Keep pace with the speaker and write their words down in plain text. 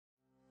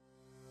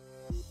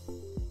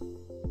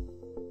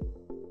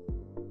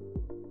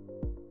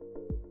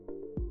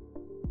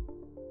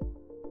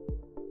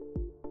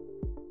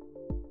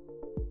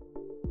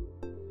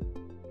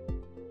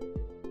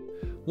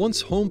Once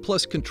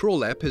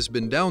Home+Control app has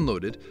been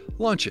downloaded,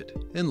 launch it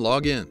and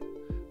log in.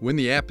 When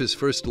the app is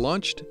first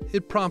launched,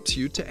 it prompts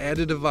you to add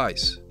a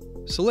device.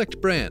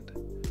 Select brand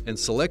and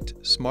select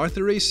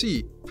Smarther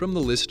AC from the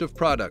list of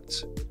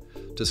products.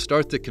 To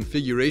start the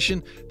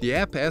configuration, the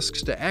app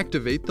asks to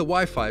activate the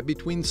Wi-Fi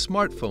between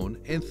smartphone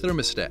and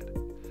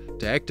thermostat.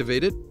 To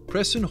activate it,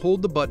 press and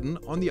hold the button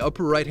on the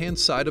upper right-hand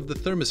side of the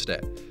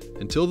thermostat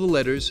until the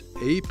letters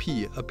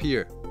AP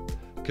appear.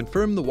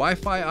 Confirm the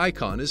Wi-Fi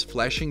icon is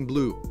flashing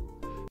blue.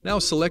 Now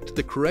select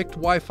the correct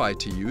Wi-Fi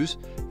to use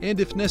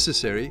and, if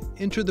necessary,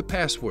 enter the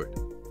password.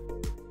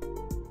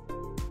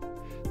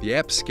 The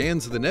app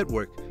scans the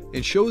network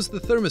and shows the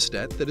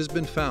thermostat that has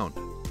been found.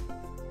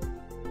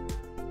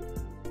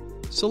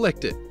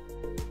 Select it.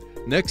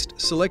 Next,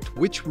 select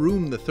which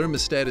room the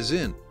thermostat is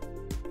in.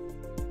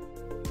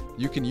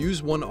 You can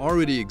use one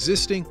already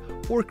existing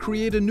or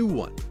create a new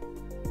one.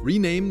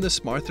 Rename the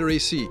Smarther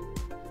AC.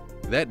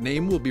 That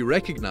name will be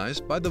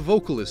recognized by the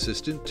vocal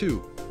assistant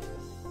too.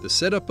 The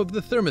setup of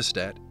the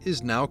thermostat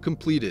is now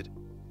completed.